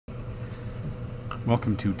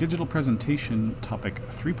Welcome to Digital Presentation topic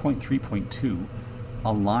 3.3.2,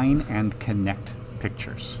 Align and Connect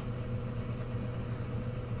Pictures.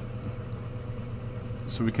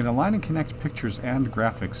 So we can align and connect pictures and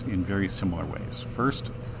graphics in very similar ways.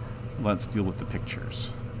 First, let's deal with the pictures.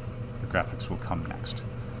 The graphics will come next.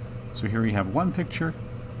 So here we have one picture.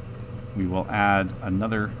 We will add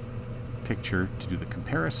another picture to do the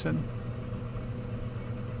comparison.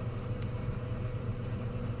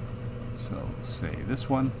 So say this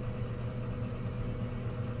one.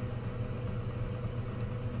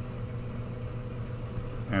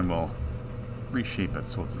 And we'll reshape it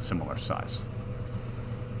so it's a similar size.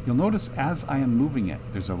 You'll notice as I am moving it,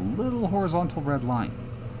 there's a little horizontal red line.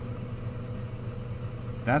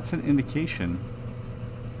 That's an indication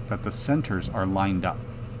that the centers are lined up.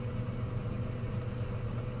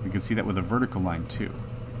 We can see that with a vertical line too.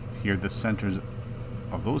 Here the centers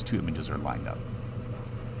of those two images are lined up.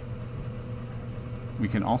 We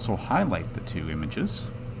can also highlight the two images.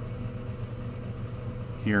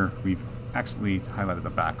 Here we've accidentally highlighted the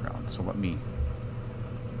background, so let me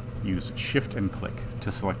use Shift and click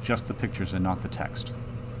to select just the pictures and not the text.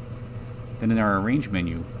 Then in our Arrange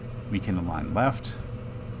menu, we can align left,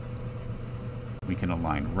 we can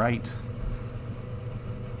align right,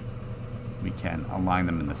 we can align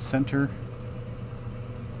them in the center,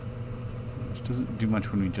 which doesn't do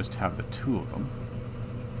much when we just have the two of them.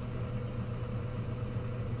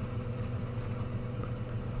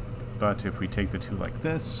 But if we take the two like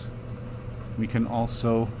this, we can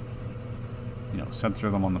also, center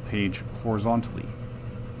them on the page horizontally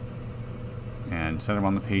and center them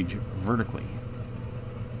on the page vertically.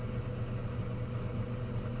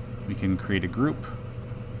 We can create a group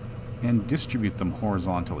and distribute them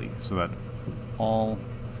horizontally so that all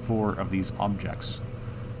four of these objects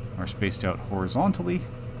are spaced out horizontally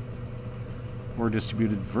or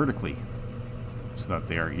distributed vertically so that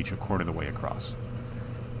they are each a quarter of the way across.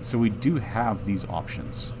 So we do have these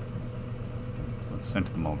options. Let's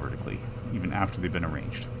center them all vertically, even after they've been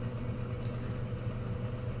arranged.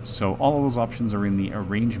 So all of those options are in the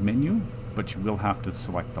Arrange menu, but you will have to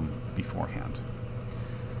select them beforehand.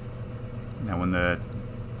 Now when the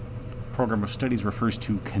program of studies refers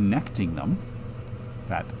to connecting them,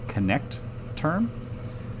 that connect term,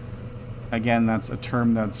 again, that's a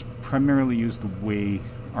term that's primarily used the way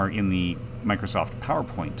are in the Microsoft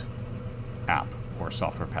PowerPoint app or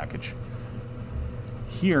software package.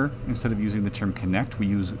 Here, instead of using the term connect, we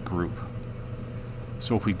use group.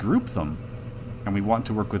 So if we group them and we want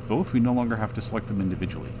to work with both, we no longer have to select them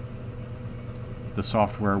individually. The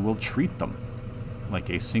software will treat them like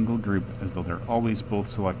a single group as though they're always both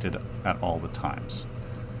selected at all the times.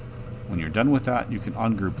 When you're done with that, you can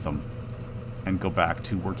ungroup them and go back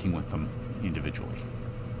to working with them individually.